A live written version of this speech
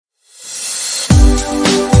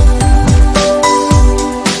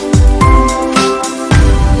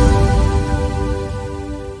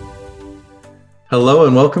Hello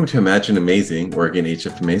and welcome to Imagine Amazing, Oregon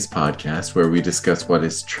HFMA's podcast, where we discuss what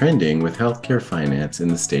is trending with healthcare finance in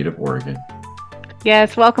the state of Oregon.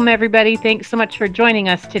 Yes, welcome everybody. Thanks so much for joining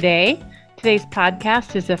us today. Today's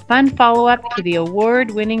podcast is a fun follow-up to the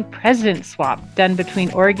award-winning President Swap done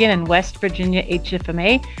between Oregon and West Virginia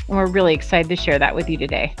HFMA, and we're really excited to share that with you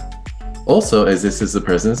today. Also, as this is the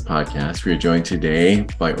President's Podcast, we are joined today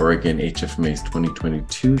by Oregon HFMA's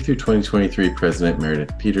 2022 through 2023 President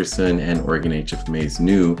Meredith Peterson and Oregon HFMA's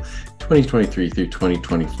new 2023 through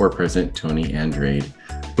 2024 President Tony Andrade,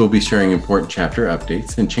 who will be sharing important chapter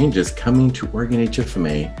updates and changes coming to Oregon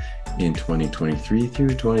HFMA in 2023 through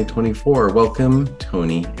 2024. Welcome,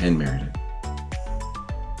 Tony and Meredith.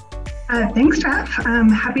 Thanks, Jeff. I'm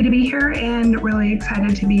happy to be here and really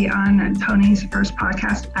excited to be on Tony's first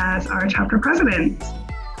podcast as our chapter president.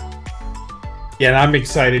 Yeah, and I'm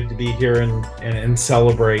excited to be here and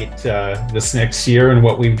celebrate this next year and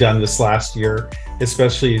what we've done this last year,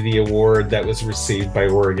 especially the award that was received by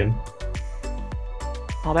Oregon.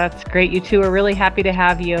 Well, that's great. You two are really happy to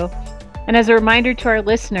have you. And as a reminder to our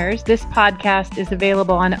listeners, this podcast is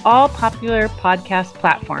available on all popular podcast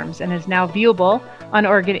platforms and is now viewable on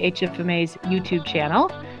Oregon HFMA's YouTube channel.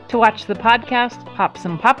 To watch the podcast, pop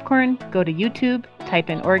some popcorn, go to YouTube, type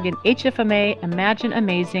in Oregon HFMA, Imagine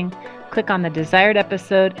Amazing, click on the desired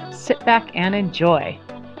episode, sit back and enjoy.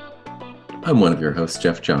 I'm one of your hosts,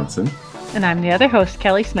 Jeff Johnson. And I'm the other host,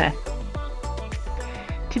 Kelly Smith.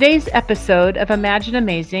 Today's episode of Imagine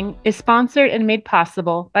Amazing is sponsored and made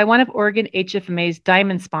possible by one of Oregon HFMA's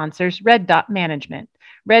diamond sponsors, Red Dot Management.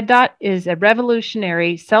 Red Dot is a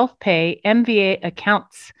revolutionary self-pay MVA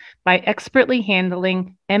accounts by expertly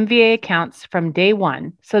handling MVA accounts from day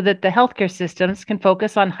one so that the healthcare systems can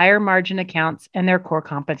focus on higher margin accounts and their core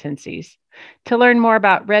competencies. To learn more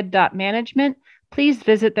about Red Dot Management, please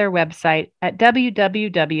visit their website at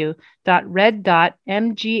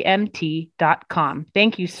www.reddotmgmt.com.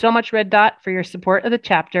 Thank you so much, Red Dot, for your support of the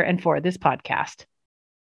chapter and for this podcast.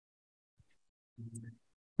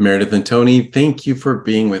 Meredith and Tony, thank you for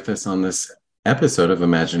being with us on this episode of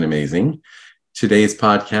Imagine Amazing. Today's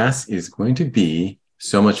podcast is going to be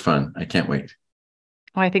so much fun. I can't wait.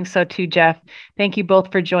 Oh, I think so too, Jeff. Thank you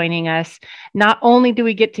both for joining us. Not only do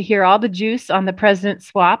we get to hear all the juice on the President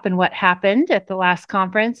Swap and what happened at the last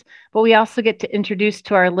conference, but we also get to introduce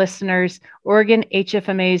to our listeners Oregon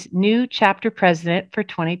HFMA's new chapter president for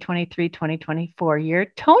 2023-2024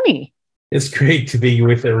 year, Tony. It's great to be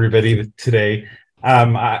with everybody today.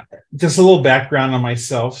 Just a little background on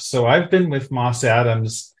myself. So I've been with Moss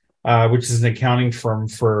Adams, which is an accounting firm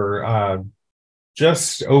for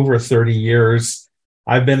just over 30 years.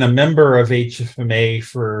 I've been a member of HFMA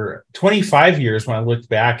for 25 years. When I looked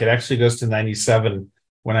back, it actually goes to 97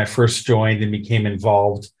 when I first joined and became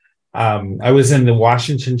involved. I was in the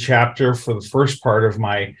Washington chapter for the first part of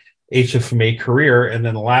my HFMA career. And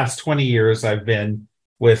then the last 20 years, I've been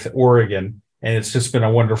with Oregon. And it's just been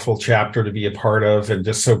a wonderful chapter to be a part of, and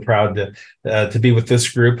just so proud to be with this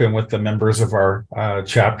group and with the members of our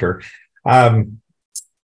chapter. I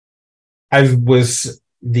was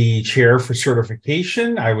the chair for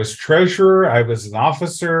certification. I was treasurer. I was an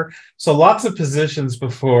officer. So lots of positions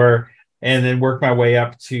before, and then worked my way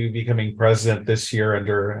up to becoming president this year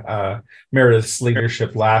under Meredith's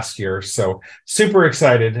leadership last year. So super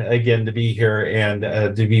excited again to be here and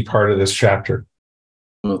to be part of this chapter.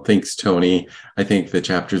 Well, thanks, Tony. I think the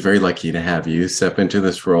chapter is very lucky to have you step into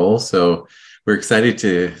this role. So we're excited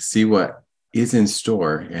to see what is in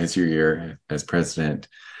store as your year as president.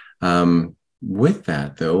 With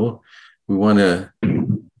that, though, we want to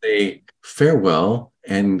say farewell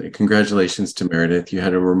and congratulations to Meredith. You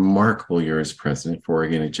had a remarkable year as president for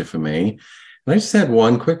Oregon HFMA. And I just had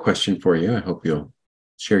one quick question for you. I hope you'll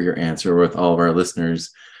share your answer with all of our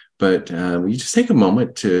listeners. But will you just take a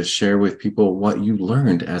moment to share with people what you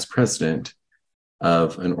learned as president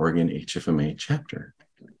of an Oregon HFMA chapter?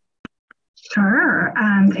 Sure.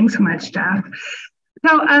 Thanks so much, Jeff.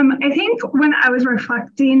 So I think when I was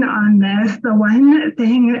reflecting on this, the one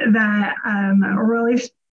thing that really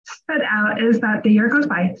stood out is that the year goes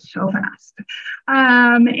by so fast.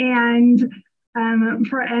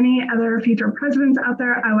 For any other future presidents out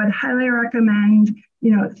there, I would highly recommend,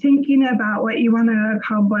 thinking about what you want to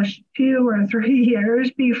accomplish 2 or 3 years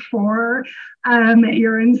before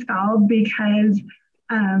you're installed, because,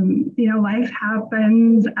 life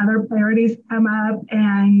happens, other priorities come up,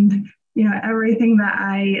 and, everything that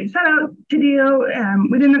I set out to do,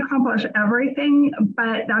 we didn't accomplish everything,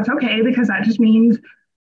 but that's okay, because that just means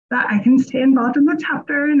that I can stay involved in the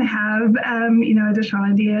chapter and have, additional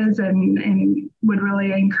ideas, and would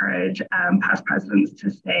really encourage past presidents to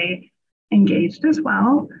stay engaged as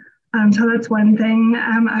well. So that's one thing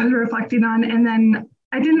I was reflecting on. And then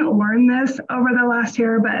I didn't learn this over the last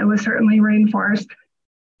year, but it was certainly reinforced.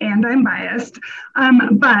 And I'm biased,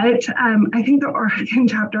 but I think the Oregon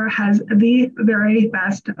chapter has the very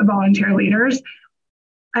best volunteer leaders.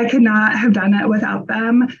 I could not have done it without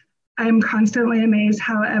them. I'm constantly amazed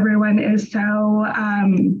how everyone is so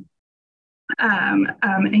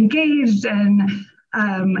engaged and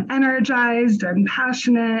energized and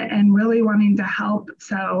passionate and really wanting to help.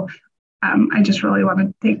 So I just really want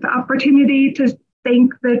to take the opportunity to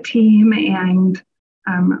thank the team, and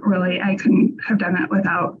really I couldn't have done it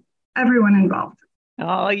without everyone involved.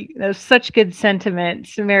 Oh, that's such good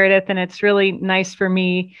sentiments, Meredith. And it's really nice for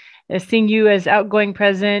me seeing you as outgoing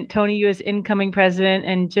president, Tony, you as incoming president,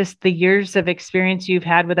 and just the years of experience you've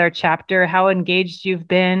had with our chapter, how engaged you've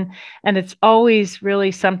been. And it's always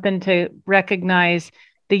really something to recognize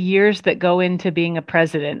the years that go into being a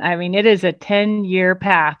president. I mean, it is a 10-year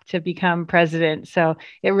path to become president. So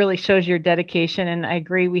it really shows your dedication. And I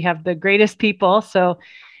agree, we have the greatest people. So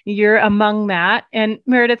you're among that. And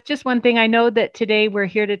Meredith, just one thing, I know that today we're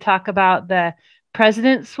here to talk about the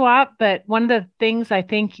president swap, but one of the things I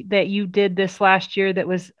think that you did this last year that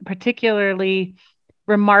was particularly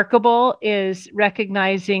remarkable is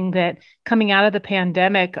recognizing that coming out of the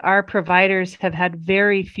pandemic, our providers have had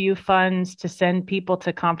very few funds to send people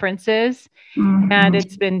to conferences. Mm-hmm. And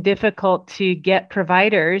it's been difficult to get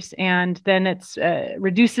providers, and then it's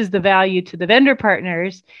reduces the value to the vendor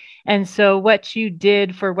partners. And so what you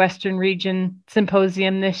did for Western Region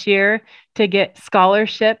Symposium this year to get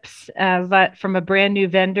scholarships from a brand new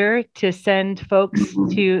vendor to send folks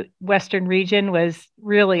to Western Region was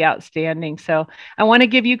really outstanding. So I want to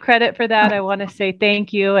give you credit for that. I want to say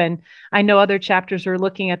thank you. And I know other chapters are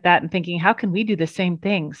looking at that and thinking, how can we do the same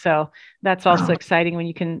thing? So that's also exciting when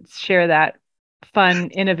you can share that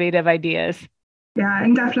fun, innovative ideas. Yeah,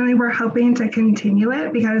 and definitely we're hoping to continue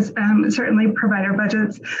it because certainly provider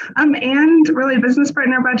budgets and really business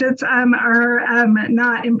partner budgets are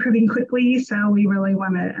not improving quickly. So we really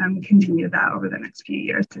want to continue that over the next few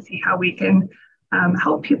years to see how we can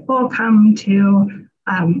help people come to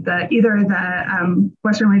either the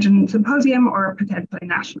Western Region Symposium or potentially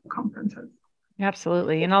national conferences.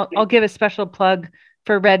 Absolutely. And I'll give a special plug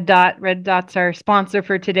for Red Dot. Red Dot's our sponsor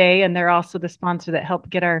for today, and they're also the sponsor that helped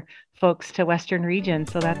get our folks to Western Region.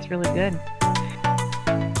 So that's really good.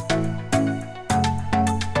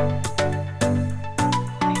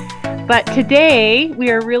 But today we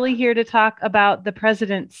are really here to talk about the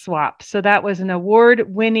President's Swap. So that was an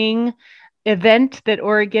award-winning event that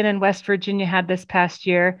Oregon and West Virginia had this past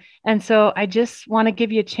year. And so I just want to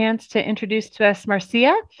give you a chance to introduce to us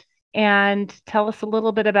Marcia and tell us a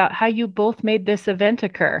little bit about how you both made this event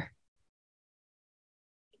occur.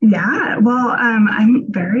 Yeah, well,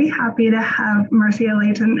 I'm very happy to have Marcia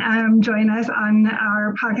Layton join us on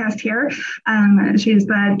our podcast here. She's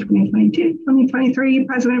the 2022-2023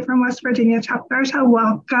 president from West Virginia chapter, so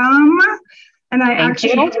welcome. And I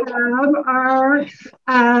actually have our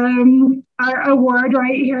award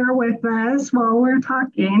right here with us while we're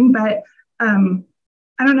talking. But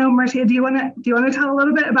I don't know, Marcia, do you want to tell a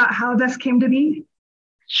little bit about how this came to be?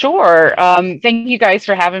 Sure. Thank you guys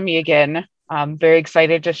for having me again. I'm very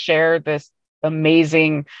excited to share this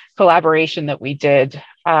amazing collaboration that we did.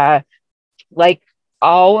 Like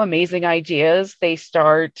all amazing ideas, they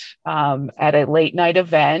start at a late night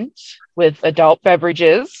event with adult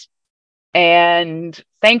beverages. And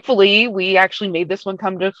thankfully, we actually made this one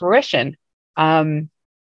come to fruition. Very,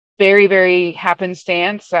 very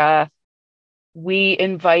happenstance. We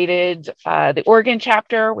invited the Oregon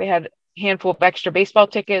chapter. We had a handful of extra baseball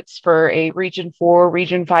tickets for a Region 4,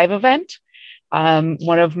 Region 5 event.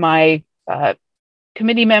 One of my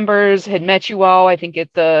committee members had met you all, I think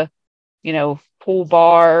at the, pool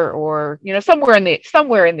bar or, somewhere in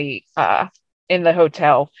the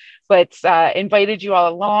hotel, but invited you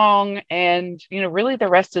all along, and, really the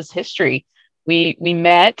rest is history. We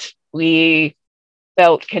met, we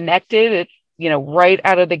felt connected, right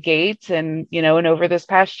out of the gates, and, and over this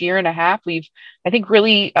past year and a half, we've, I think,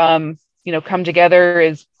 really, come together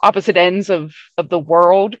as opposite ends of the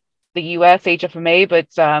world, the U.S. HFMA, but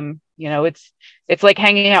it's like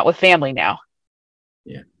hanging out with family now.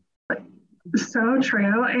 Yeah, so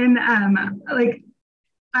true. And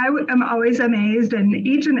I am always amazed in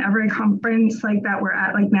each and every conference like that we're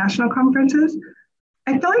at, like national conferences.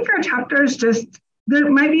 I feel like our chapters there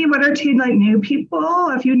might be one or two like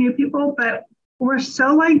a few new people, but we're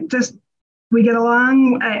so we get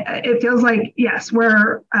along. It feels like, yes,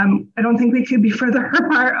 we're, I don't think we could be further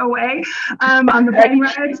apart away on the plane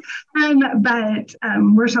rides, but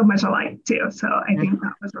we're so much alike too. So I think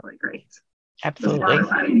that was really great.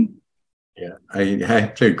 Absolutely. Yeah, I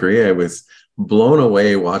have to agree. I was blown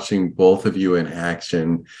away watching both of you in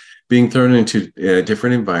action, being thrown into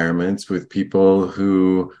different environments with people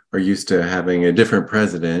who are used to having a different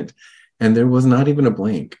president. And there was not even a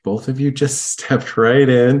blink. Both of you just stepped right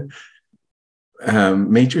in,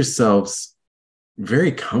 made yourselves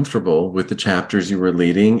very comfortable with the chapters you were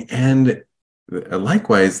leading. And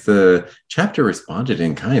likewise, the chapter responded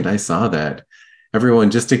in kind. I saw that.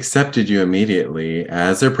 Everyone just accepted you immediately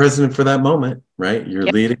as their president for that moment, right? You're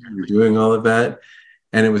Yep. leading, you're doing all of that.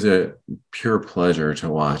 And it was a pure pleasure to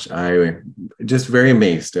watch. I just very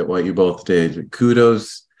amazed at what you both did.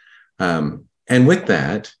 Kudos. And with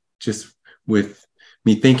that, just with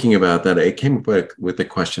me thinking about that, I came up with a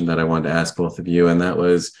question that I wanted to ask both of you. And that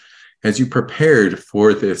was, as you prepared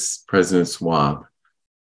for this president swap,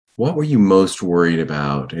 what were you most worried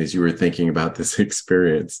about as you were thinking about this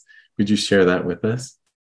experience? Would you share that with us?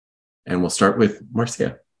 And we'll start with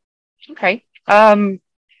Marcia. Okay. There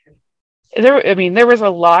was a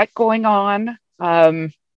lot going on.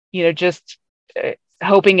 Just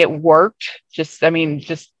hoping it worked. Just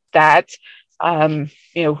that.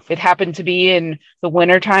 It happened to be in the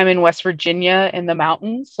wintertime in West Virginia in the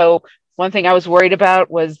mountains. So one thing I was worried about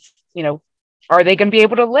was, are they going to be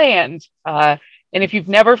able to land? And if you've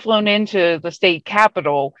never flown into the state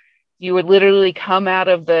capitol, you would literally come out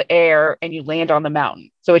of the air and you land on the mountain.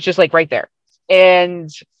 So it's just like right there. And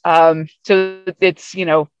so it's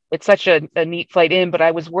such a neat flight in, but I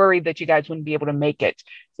was worried that you guys wouldn't be able to make it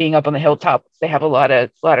being up on the hilltop. They have a lot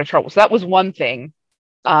of trouble. So that was one thing.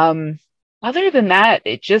 Other than that,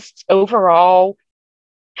 it just overall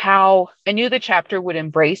how I knew the chapter would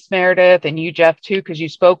embrace Meredith and you, Jeff, too, because you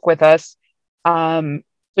spoke with us.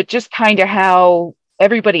 But just kind of how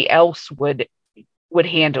everybody else would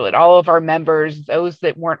handle it. All of our members, those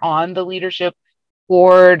that weren't on the leadership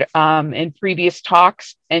board in previous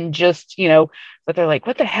talks, and just, but they're like,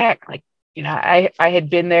 what the heck? Like, I had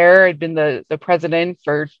been there. I'd been the president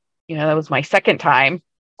for, that was my second time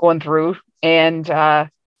going through, and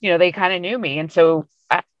they kind of knew me. And so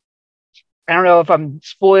I don't know if I'm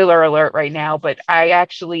spoiler alert right now, but I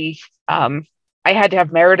actually I had to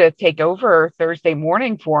have Meredith take over Thursday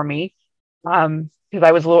morning for me because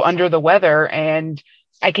I was a little under the weather, and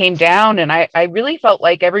I came down and I really felt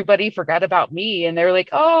like everybody forgot about me, and they were like,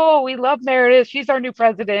 oh, we love Meredith. She's our new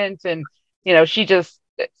president. And, she just,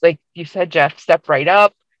 like you said, Jeff, stepped right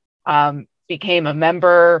up, became a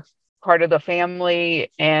member, part of the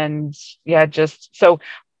family. And yeah, just so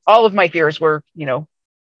all of my fears were,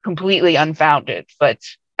 completely unfounded. But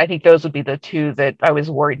I think those would be the two that I was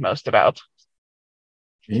worried most about.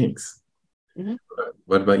 Thanks. Mm-hmm.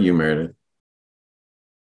 What about you, Meredith?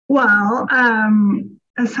 Well,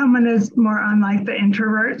 as someone is more on like the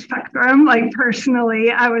introvert spectrum, like personally,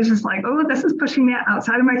 I was just like, oh, this is pushing me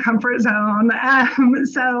outside of my comfort zone.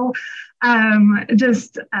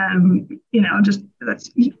 Just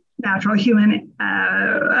that's natural human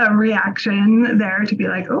reaction there to be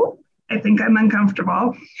like, oh, I think I'm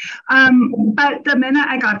uncomfortable. But the minute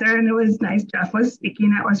I got there, and it was nice, Jeff was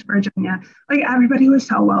speaking at West Virginia, like everybody was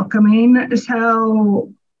so welcoming.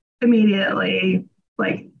 So immediately,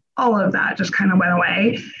 like all of that just kind of went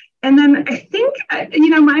away. And then I think,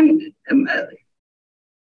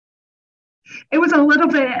 it was a little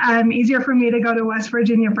bit easier for me to go to West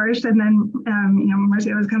Virginia first, and then,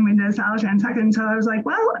 Marcia was coming to Salishan second. So I was like,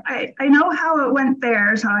 well, I know how it went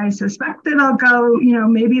there, so I suspect that I'll go,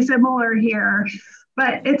 maybe similar here.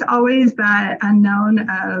 But it's always that unknown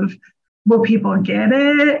of, will people get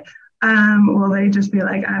it? Will they just be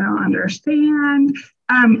like, I don't understand?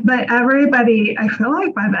 But everybody, I feel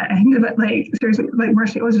like by the end of it, like seriously, like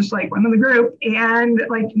Marcia was just like one of the group, and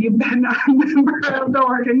like you've been a member of the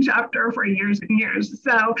Oregon chapter for years and years.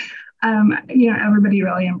 So, everybody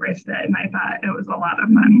really embraced it, and I thought it was a lot of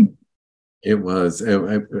fun. It was.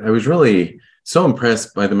 I was really so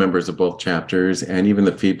impressed by the members of both chapters, and even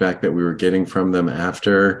the feedback that we were getting from them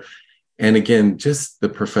after. And again, just the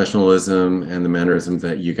professionalism and the mannerisms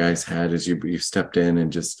that you guys had as you stepped in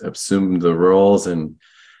and just assumed the roles. And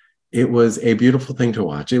it was a beautiful thing to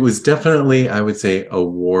watch. It was definitely, I would say,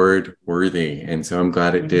 award worthy. And so I'm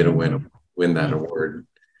glad it did win that award.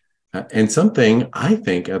 And something I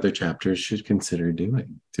think other chapters should consider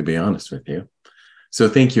doing, to be honest with you. So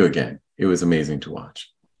thank you again. It was amazing to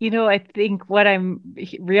watch. I think what I'm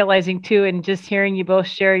realizing too, and just hearing you both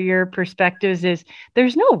share your perspectives, is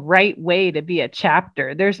there's no right way to be a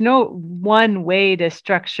chapter. There's no one way to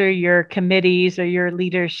structure your committees or your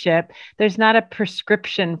leadership. There's not a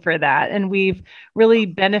prescription for that. And we've really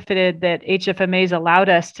benefited that HFMA's allowed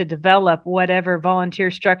us to develop whatever volunteer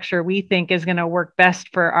structure we think is going to work best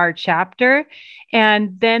for our chapter.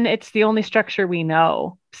 And then it's the only structure we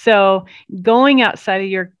know. So going outside of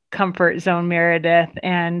your comfort zone, Meredith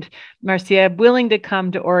and Marcia, willing to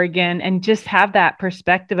come to Oregon and just have that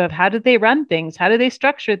perspective of how do they run things? How do they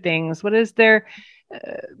structure things? What does their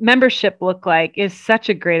membership look like is such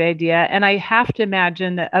a great idea. And I have to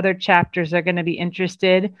imagine that other chapters are going to be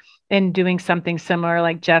interested in doing something similar,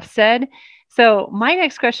 like Jeff said. So my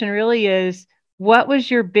next question really is, what was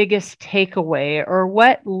your biggest takeaway, or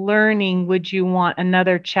what learning would you want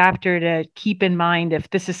another chapter to keep in mind if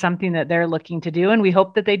this is something that they're looking to do? And we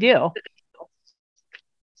hope that they do.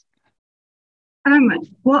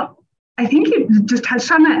 Well, I think you just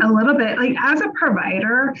touched on it a little bit. Like, as a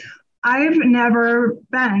provider, I've never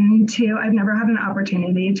had an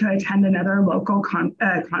opportunity to attend another local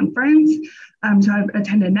conference. So I've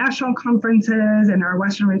attended national conferences and our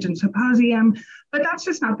Western Region Symposium, but that's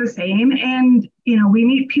just not the same. And, we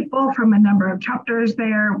meet people from a number of chapters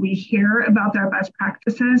there. We hear about their best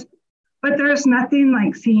practices, but there's nothing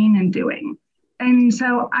like seeing and doing. And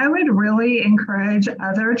so I would really encourage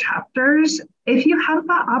other chapters, if you have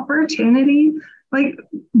the opportunity, like,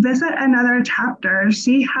 visit another chapter,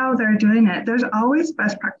 see how they're doing it. There's always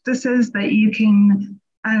best practices that you can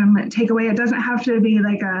take away. It doesn't have to be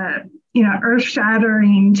like a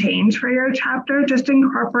earth-shattering change for your chapter. Just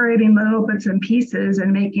incorporating little bits and pieces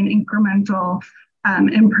and making incremental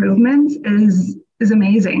improvements is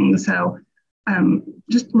amazing. So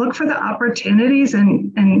just look for the opportunities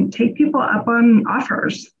and take people up on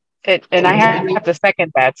offers. And I have to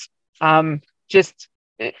second that. Just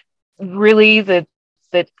really the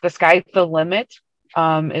sky's the limit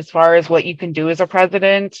as far as what you can do as a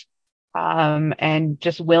president, and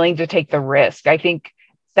just willing to take the risk. I think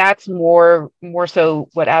that's more so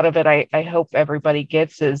what out of it I hope everybody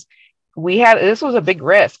gets is this was a big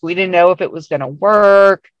risk. We didn't know if it was going to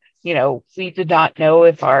work. We did not know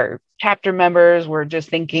if our chapter members were just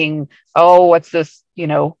thinking, oh, what's this,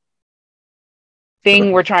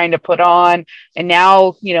 thing we're trying to put on. And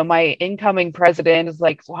now, my incoming president is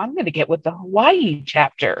like, well, I'm going to get with the Hawaii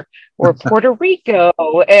chapter or Puerto Rico.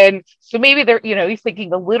 And so maybe he's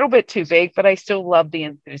thinking a little bit too big, but I still love the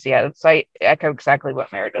enthusiasm. So I echo exactly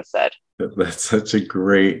what Meredith said. That's such a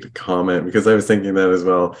great comment, because I was thinking that as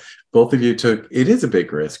well. Both of you it is a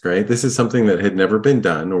big risk, right? This is something that had never been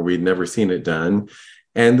done, or we'd never seen it done.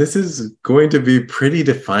 And this is going to be pretty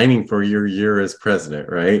defining for your year as president,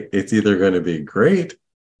 right? It's either going to be great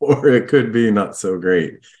or it could be not so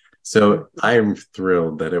great. So I'm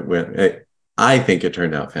thrilled that it went. I think it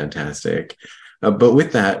turned out fantastic. But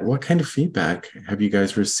with that, what kind of feedback have you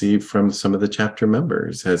guys received from some of the chapter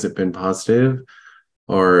members? Has it been positive,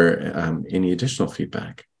 or any additional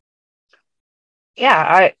feedback?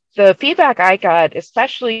 Yeah, the feedback I got,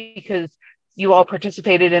 especially because you all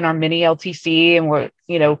participated in our mini LTC, and were,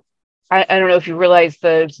 I don't know if you realize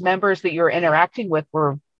the members that you're interacting with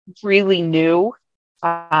were really new.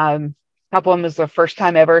 A couple of them was the first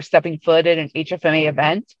time ever stepping foot at an HFMA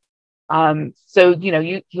event. So,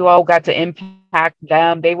 you all got to impact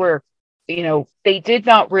them. They were, they did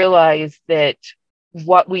not realize that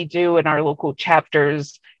what we do in our local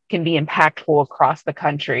chapters can be impactful across the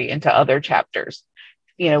country into other chapters,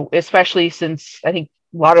 especially since I think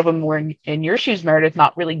a lot of them were in your shoes, Meredith,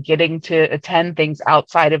 not really getting to attend things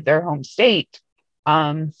outside of their home state,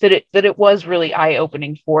 that it was really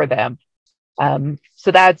eye-opening for them.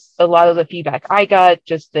 So that's a lot of the feedback I got,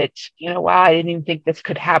 just that, wow, I didn't even think this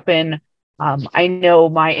could happen. I know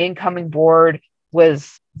my incoming board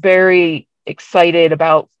was very excited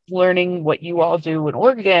about learning what you all do in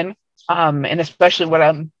Oregon, and especially what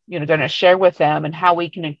I'm, going to share with them and how we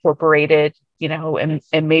can incorporate it,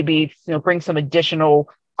 and maybe, bring some additional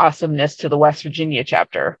awesomeness to the West Virginia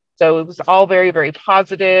chapter. So it was all very, very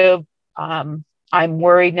positive. I'm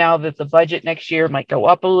worried now that the budget next year might go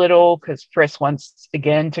up a little because Chris wants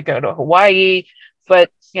again to go to Hawaii,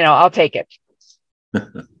 but I'll take it.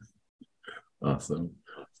 Awesome.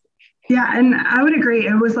 Yeah, and I would agree.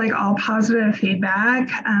 It was like all positive feedback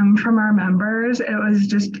from our members. It was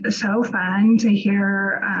just so fun to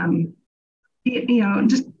hear,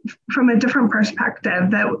 just from a different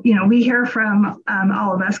perspective that, we hear from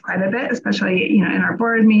all of us quite a bit, especially, in our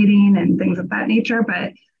board meeting and things of that nature.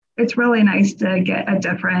 But it's really nice to get a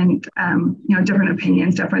different, different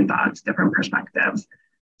opinions, different thoughts, different perspectives.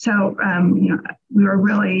 So, we were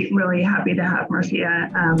really, really happy to have Marcia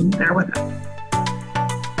there with us.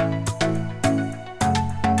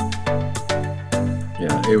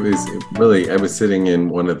 Yeah, it was really, I was sitting in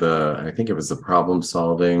one of I think it was the problem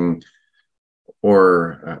solving,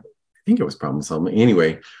 or I think it was problem solving.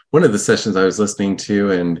 Anyway, one of the sessions I was listening to,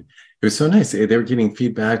 and it was so nice. They were getting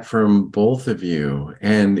feedback from both of you,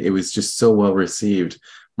 and it was just so well received.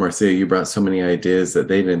 Marcia, you brought so many ideas that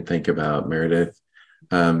they didn't think about. Meredith,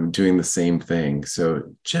 doing the same thing. So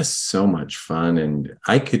just so much fun. And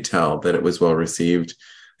I could tell that it was well received.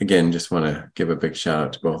 Again, just want to give a big shout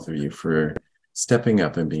out to both of you for stepping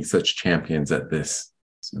up and being such champions at this.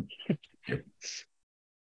 So, yeah.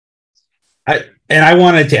 I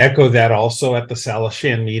wanted to echo that also at the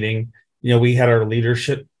Salishan meeting. We had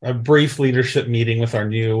a brief leadership meeting with our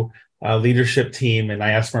new leadership team, and I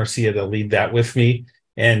asked Marcia to lead that with me.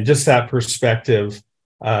 And just that perspective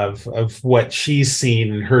of what she's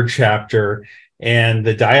seen in her chapter and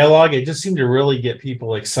the dialogue, it just seemed to really get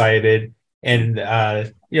people excited. And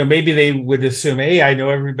maybe they would assume, hey, I know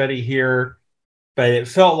everybody here, but it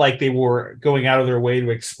felt like they were going out of their way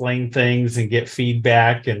to explain things and get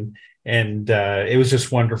feedback, and it was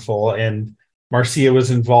just wonderful. And Marcia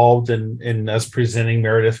was involved in us presenting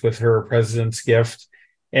Meredith with her President's Gift,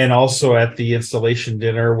 and also at the installation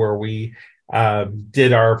dinner where we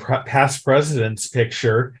did our past president's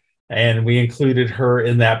picture, and we included her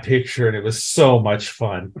in that picture, and it was so much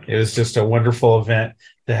fun. It was just a wonderful event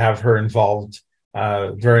to have her involved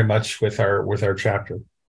very much with our chapter.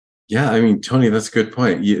 Yeah, I mean, Tony, that's a good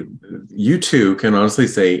point. You too can honestly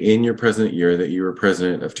say in your president year that you were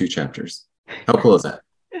president of 2 chapters. How cool is that?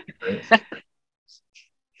 Right?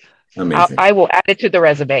 Amazing. I will add it to the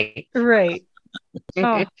resume. Right.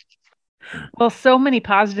 Oh. Well, so many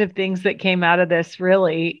positive things that came out of this,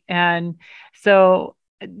 really. And so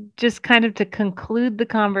just kind of to conclude the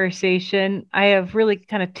conversation, I have really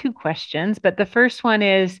kind of 2 questions. But the first one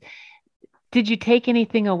is, did you take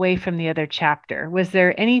anything away from the other chapter? Was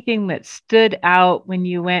there anything that stood out when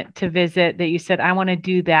you went to visit that you said, I want to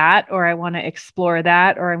do that, or I want to explore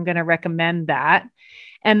that, or I'm going to recommend that?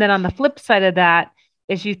 And then on the flip side of that,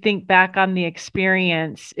 as you think back on the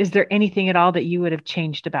experience, is there anything at all that you would have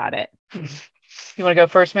changed about it? You want to go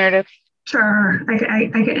first, Meredith? Sure, I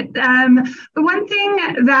get. The one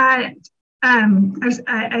thing that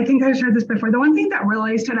I think I've shared this before. The one thing that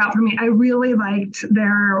really stood out for me, I really liked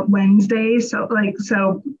their Wednesday. So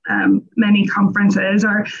many conferences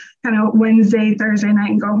are kind of Wednesday, Thursday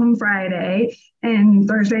night, and go home Friday. And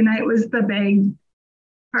Thursday night was the big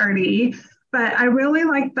party. But I really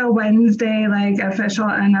liked the Wednesday, like official,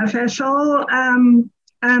 unofficial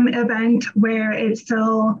event where it's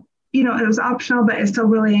still, it was optional, but it still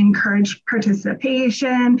really encouraged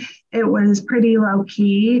participation. It was pretty low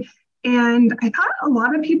key. And I thought a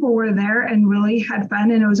lot of people were there and really had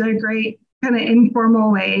fun. And it was a great kind of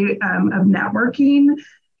informal way of networking.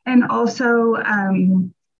 And also,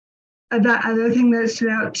 the other thing that stood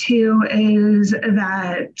out too is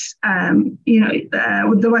that,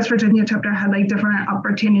 the West Virginia chapter had like different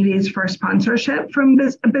opportunities for sponsorship from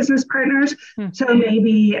business partners. Mm-hmm. So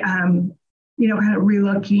maybe, kind of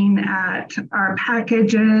relooking at our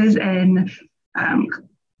packages and,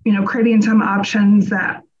 creating some options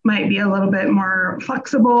that might be a little bit more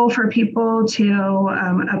flexible for people to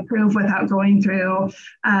approve without going through,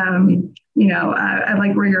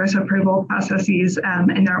 like rigorous approval processes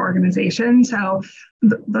in their organization. So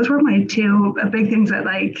those were my 2 big things that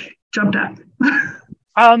like jumped up.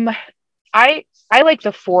 I like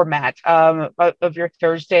the format of your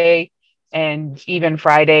Thursday and even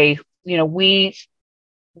Friday. We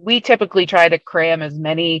typically try to cram as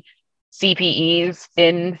many CPEs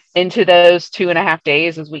into those 2.5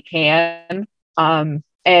 days as we can. And,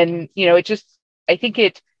 I think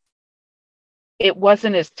it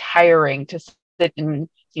wasn't as tiring to sit in,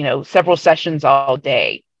 several sessions all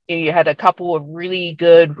day. You had a couple of really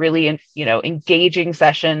good, really, engaging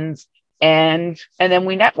sessions, and then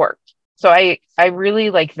we networked. So I really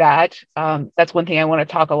like that. That's one thing I want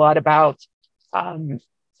to talk a lot about.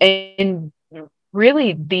 And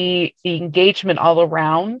really the engagement all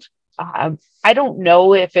around. I don't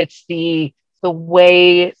know if it's the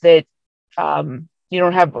way that you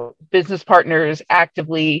don't have business partners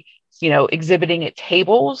actively, exhibiting at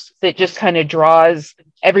tables that just kind of draws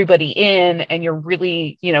everybody in, and you're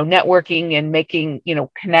really, networking and making,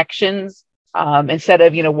 connections instead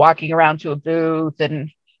of, walking around to a booth and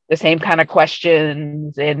the same kind of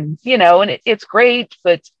questions and, and it's great,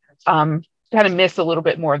 but kind of miss a little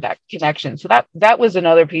bit more of that connection. So that was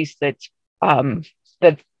another piece that I'm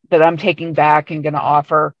taking back and going to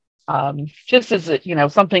offer just as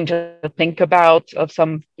something to think about of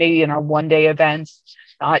some maybe in our one-day events,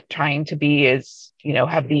 not trying to be as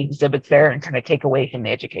have the exhibits there and kind of take away from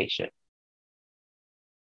the education.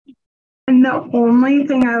 And the only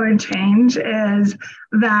thing I would change is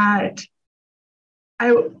that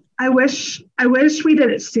I wish we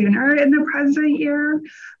did it sooner in the president year.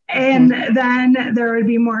 And then there would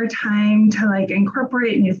be more time to like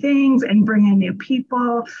incorporate new things and bring in new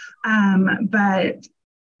people. But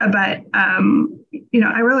I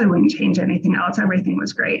really wouldn't change anything else. Everything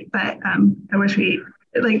was great, but I wish we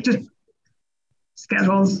just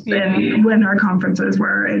schedules and when our conferences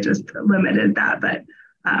were, it just limited that. But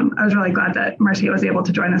I was really glad that Marcia was able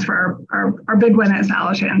to join us for our big win at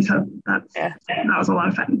Salishan. So that was a lot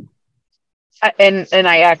of fun. And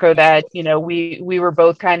I echo that. We were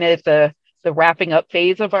both kind of at the wrapping up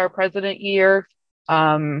phase of our president year.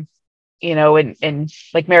 And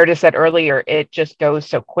like Meredith said earlier, it just goes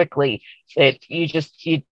so quickly that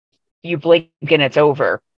you blink and it's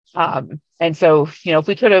over. And so, if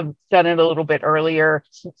we could have done it a little bit earlier,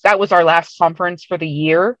 that was our last conference for the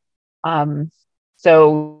year.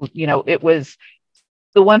 So, it was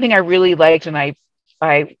the one thing I really liked, and I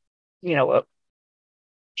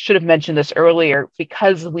should have mentioned this earlier,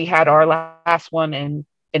 because we had our last one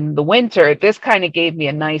in the winter. This kind of gave me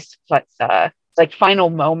a nice, like final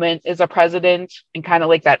moment as a president, and kind of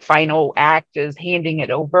like that final act is handing it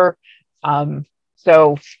over.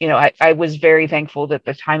 So, I was very thankful that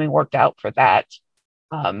the timing worked out for that.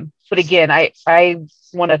 But again, I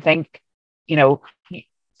want to thank,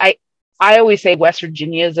 I always say West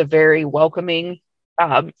Virginia is a very welcoming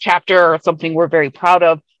chapter, or something we're very proud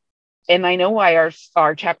of. And I know why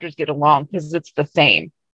our chapters get along, because it's the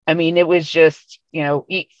same. I mean, it was just,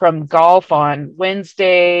 eat from golf on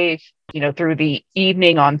Wednesday, through the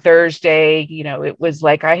evening on Thursday. It was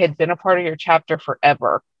like I had been a part of your chapter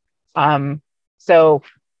forever. So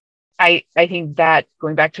I think that,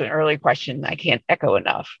 going back to an earlier question, I can't echo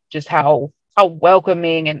enough just how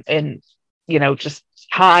welcoming and just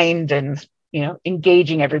kind and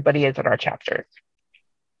engaging everybody is at our chapter.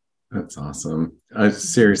 That's awesome.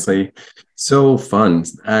 Seriously, so fun.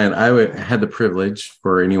 And I had the privilege,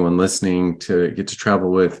 for anyone listening, to get to travel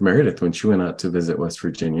with Meredith when she went out to visit West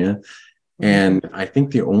Virginia. And I think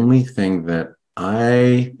the only thing that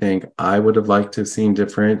I think I would have liked to have seen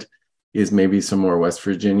different is maybe some more West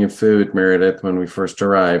Virginia food, Meredith, when we first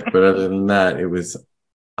arrived. But other than that, it was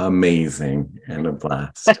amazing and a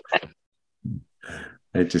blast.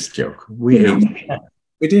 I just joke. We didn't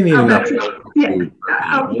eat enough.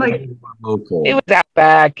 Local. It was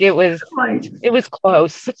Outback. It was close. It was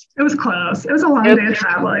close. It was a long day of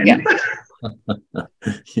traveling. Yeah.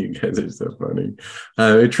 You guys are so funny.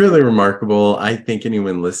 It's really remarkable. I think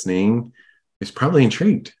anyone listening is probably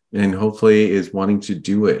intrigued and hopefully is wanting to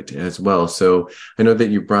do it as well. So I know that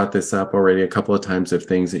you brought this up already a couple of times, of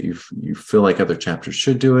things that you feel like other chapters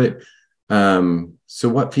should do it. So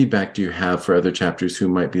what feedback do you have for other chapters who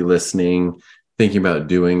might be listening, thinking about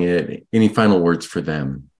doing it? Any final words for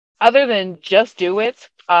them? Other than just do it,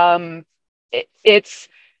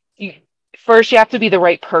 first you have to be the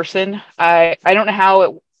right person. I don't know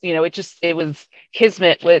how it was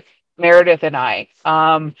kismet with Meredith and I.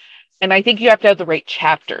 And I think you have to have the right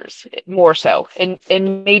chapters more so. And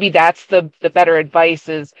maybe that's the better advice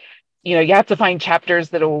is, you have to find chapters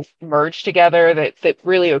that will merge together, that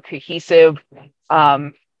really are cohesive.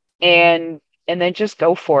 And then just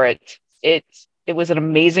go for it. It was an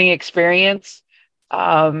amazing experience.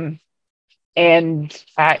 And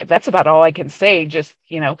that's about all I can say. Just,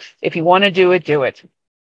 if you want to do it, do it.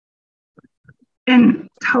 And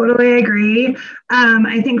totally agree.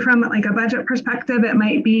 I think from like a budget perspective, it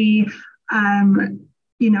might be,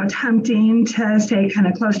 tempting to stay kind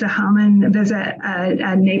of close to home and visit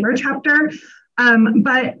a neighbor chapter.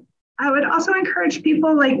 But I would also encourage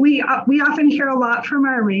people, like we often hear a lot from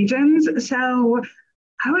our regions. So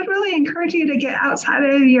I would really encourage you to get outside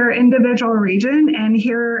of your individual region and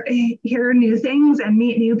hear new things and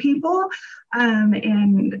meet new people,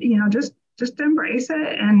 and just embrace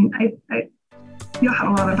it. And you'll have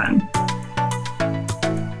a lot of fun.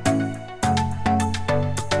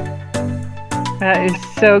 That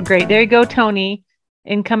is so great. There you go, Tony,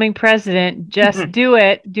 incoming president. Just do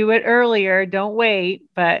it earlier. Don't wait.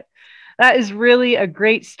 But that is really a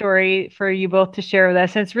great story for you both to share with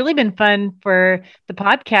us. And it's really been fun for the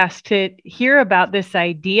podcast to hear about this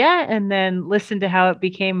idea and then listen to how it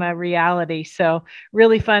became a reality. So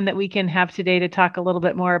really fun that we can have today to talk a little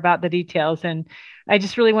bit more about the details. And I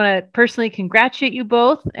just really want to personally congratulate you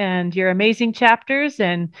both and your amazing chapters,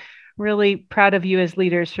 and really proud of you as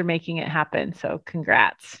leaders for making it happen. So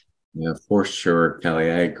congrats. Yeah, for sure, Kelly.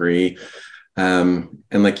 I agree. And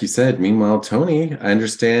like you said, meanwhile, Tony, I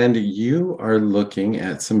understand you are looking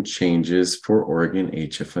at some changes for Oregon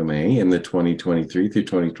HFMA in the 2023 through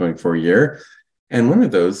 2024 year. And one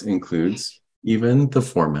of those includes even the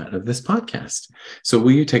format of this podcast. So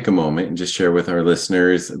will you take a moment and just share with our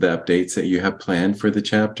listeners the updates that you have planned for the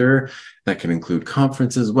chapter? That can include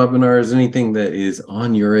conferences, webinars, anything that is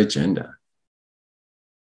on your agenda.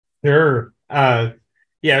 Sure.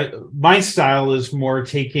 Yeah, my style is more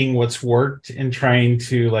taking what's worked and trying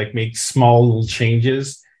to like make small little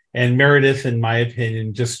changes. And Meredith, in my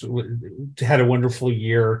opinion, just had a wonderful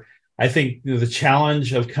year. I think the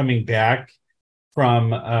challenge of coming back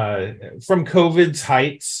from COVID's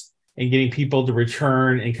heights and getting people to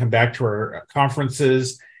return and come back to our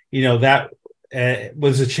conferences, that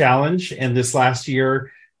was a challenge. And this last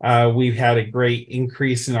year, we've had a great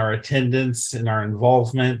increase in our attendance and our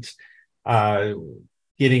involvement.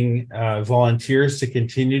 Getting volunteers to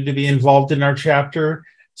continue to be involved in our chapter.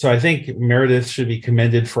 So I think Meredith should be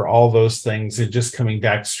commended for all those things and just coming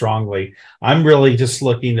back strongly. I'm really just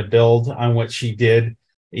looking to build on what she did.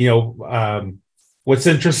 What's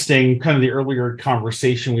interesting, kind of the earlier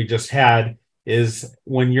conversation we just had, is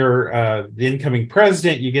when you're the incoming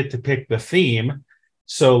president, you get to pick the theme.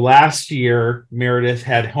 So last year, Meredith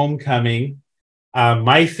had homecoming.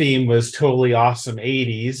 My theme was totally awesome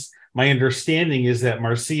 80s. My understanding is that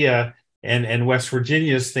Marcia and West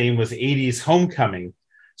Virginia's theme was 80s homecoming.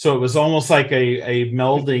 So it was almost like a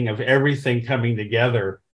melding of everything coming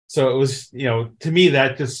together. So it was, to me,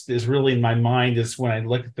 that just is really in my mind is when I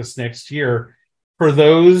look at this next year. For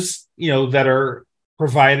those, that are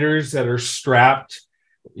providers that are strapped,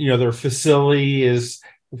 their facility is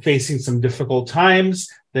facing some difficult times.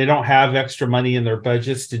 They don't have extra money in their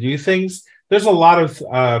budgets to do things. There's a lot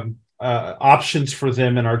of options for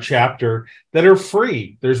them in our chapter that are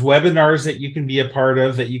free. There's webinars that you can be a part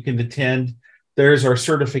of, that you can attend. There's our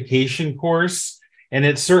certification course. And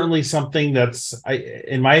it's certainly something that's,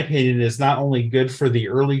 in my opinion, is not only good for the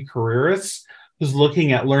early careerists who's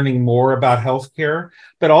looking at learning more about healthcare,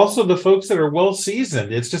 but also the folks that are well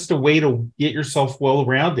seasoned. It's just a way to get yourself well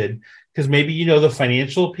rounded, because maybe you know the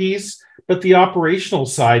financial piece, but the operational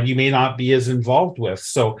side you may not be as involved with.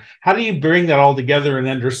 So how do you bring that all together and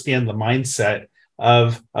understand the mindset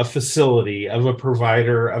of a facility, of a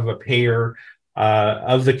provider, of a payer,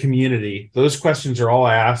 of the community? Those questions are all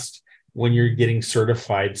asked when you're getting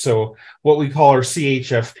certified. So what we call our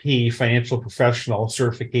CHFP, Financial Professional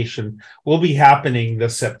Certification, will be happening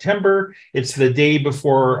this September. It's the day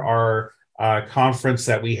before our conference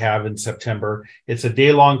that we have in September. It's a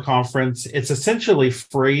day-long conference. It's essentially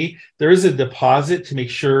free. There is a deposit to make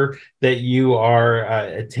sure that you are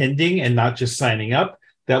attending and not just signing up.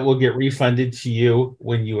 That will get refunded to you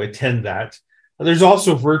when you attend that. There's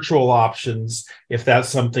also virtual options if that's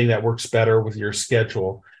something that works better with your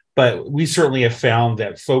schedule. But we certainly have found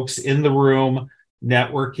that folks in the room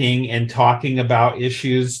networking and talking about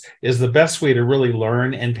issues is the best way to really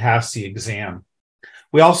learn and pass the exam.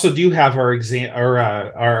 We also do have our exam,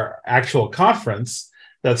 our actual conference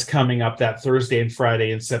that's coming up that Thursday and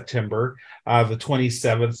Friday in September, the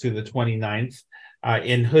 27th through the 29th,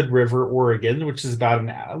 in Hood River, Oregon, which is about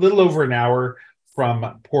a little over an hour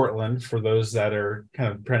from Portland. For those that are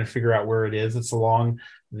kind of trying to figure out where it is, it's along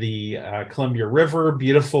the Columbia River.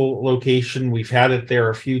 Beautiful location. We've had it there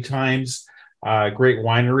a few times. Great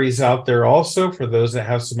wineries out there also for those that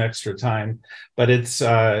have some extra time. But it's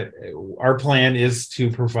our plan is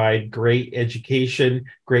to provide great education,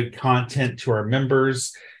 great content to our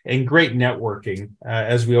members, and great networking.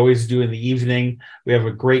 As we always do in the evening, we have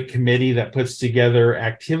a great committee that puts together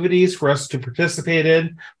activities for us to participate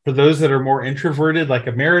in. For those that are more introverted, like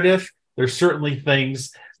a Meredith, there's certainly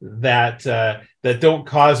things that don't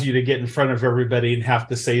cause you to get in front of everybody and have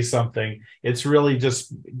to say something. It's really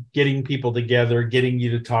just getting people together, getting you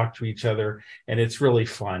to talk to each other, and it's really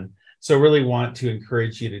fun. So really want to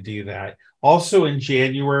encourage you to do that. Also in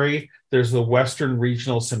January, there's the Western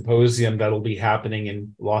Regional Symposium that'll be happening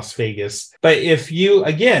in Las Vegas. But if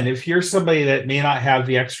you're somebody that may not have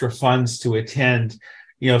the extra funds to attend,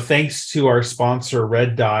 thanks to our sponsor,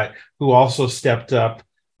 Red Dot, who also stepped up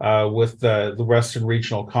with the Western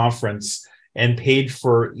Regional Conference and paid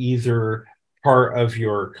for either part of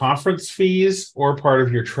your conference fees or part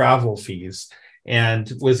of your travel fees,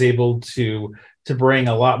 and was able to bring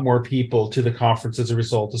a lot more people to the conference as a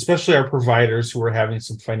result, especially our providers who are having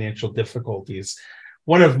some financial difficulties.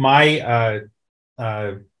 One of my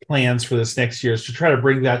plans for this next year is to try to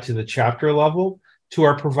bring that to the chapter level to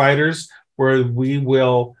our providers, where we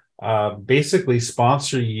will basically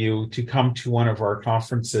sponsor you to come to one of our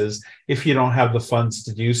conferences if you don't have the funds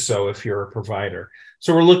to do so if you're a provider.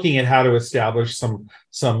 So we're looking at how to establish some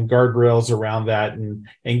guardrails around that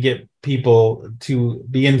and get people to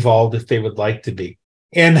be involved if they would like to be.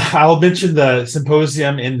 And I'll mention the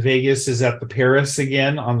symposium in Vegas is at the Paris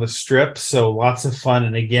again on the Strip. So lots of fun.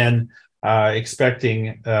 And again,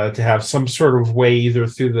 expecting to have some sort of way either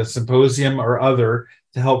through the symposium or other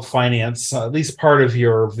to help finance at least part of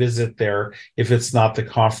your visit there if it's not the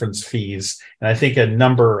conference fees. And I think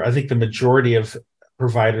the majority of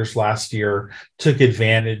providers last year took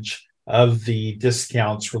advantage of the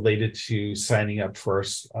discounts related to signing up for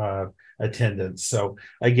attendance. So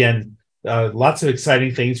again, lots of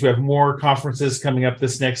exciting things. We have more conferences coming up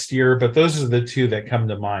this next year, but those are the two that come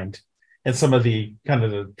to mind. And some of the kind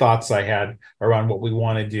of the thoughts I had around what we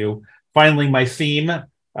want to do. Finally, my theme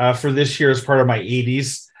for this year as part of my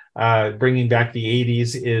 80s, bringing back the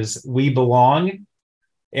 80s, is We Belong.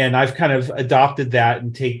 And I've kind of adopted that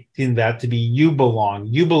and taken that to be You Belong.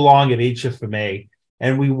 You belong at HFMA,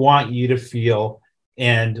 and we want you to feel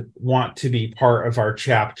and want to be part of our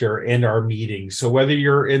chapter and our meetings. So whether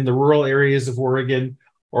you're in the rural areas of Oregon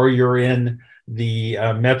or you're in the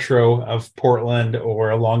metro of Portland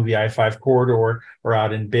or along the I-5 corridor or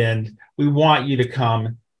out in Bend, we want you to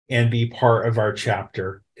come and be part of our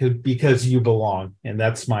chapter because you belong. And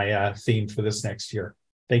that's my theme for this next year.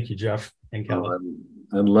 Thank you, Jeff and Kelly.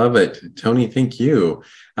 I love it. Tony, thank you.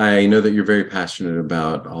 I know that you're very passionate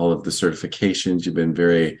about all of the certifications. You've been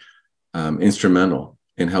very instrumental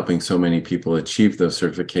in helping so many people achieve those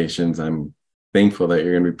certifications. I'm thankful that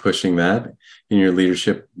you're going to be pushing that in your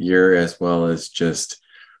leadership year, as well as just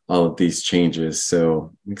all of these changes.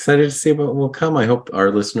 So I'm excited to see what will come. I hope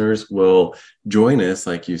our listeners will join us.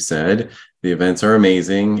 Like you said, the events are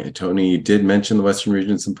amazing. Tony did mention the Western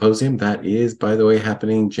Region Symposium. That is, by the way,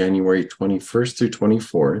 happening January 21st through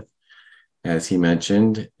 24th, as he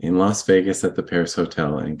mentioned, in Las Vegas at the Paris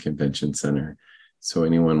Hotel and Convention Center. So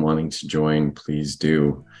anyone wanting to join, please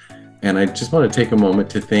do. And I just want to take a moment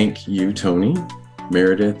to thank you, Tony,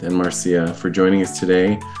 Meredith, and Marcia for joining us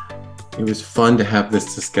today. It was fun to have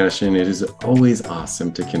this discussion. It is always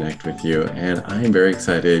awesome to connect with you, and I am very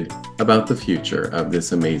excited about the future of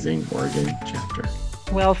this amazing Oregon chapter.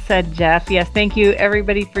 Well said, Jeff. Yes, thank you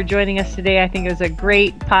everybody for joining us today. I think it was a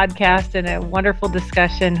great podcast and a wonderful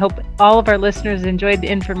discussion. Hope all of our listeners enjoyed the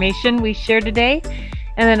information we shared today.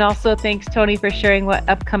 And then also thanks, Tony, for sharing what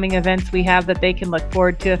upcoming events we have that they can look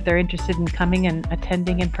forward to if they're interested in coming and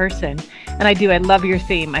attending in person. And I love your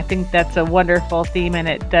theme. I think that's a wonderful theme, and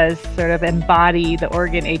it does sort of embody the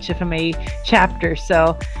Oregon HFMA chapter.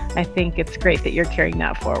 So I think it's great that you're carrying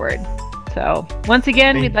that forward. So once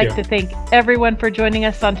again, we'd like to thank everyone for joining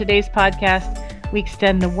us on today's podcast. We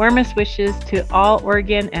extend the warmest wishes to all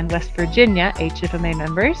Oregon and West Virginia HFMA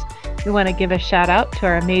members. We want to give a shout out to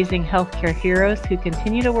our amazing healthcare heroes who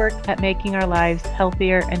continue to work at making our lives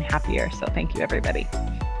healthier and happier. So thank you, everybody.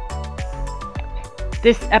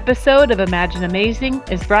 This episode of Imagine Amazing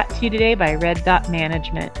is brought to you today by Red Dot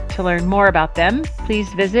Management. To learn more about them,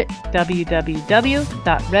 please visit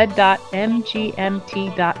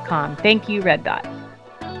www.reddotmgmt.com. Thank you, Red Dot.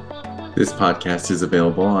 This podcast is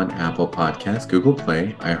available on Apple Podcasts, Google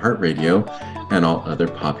Play, iHeartRadio, and all other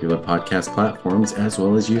popular podcast platforms, as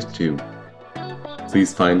well as YouTube.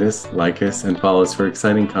 Please find us, like us, and follow us for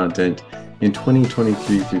exciting content in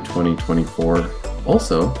 2023 through 2024.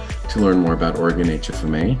 Also, to learn more about Oregon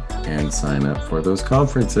HFMA and sign up for those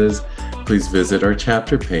conferences, please visit our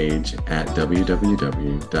chapter page at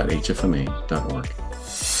www.hfma.org.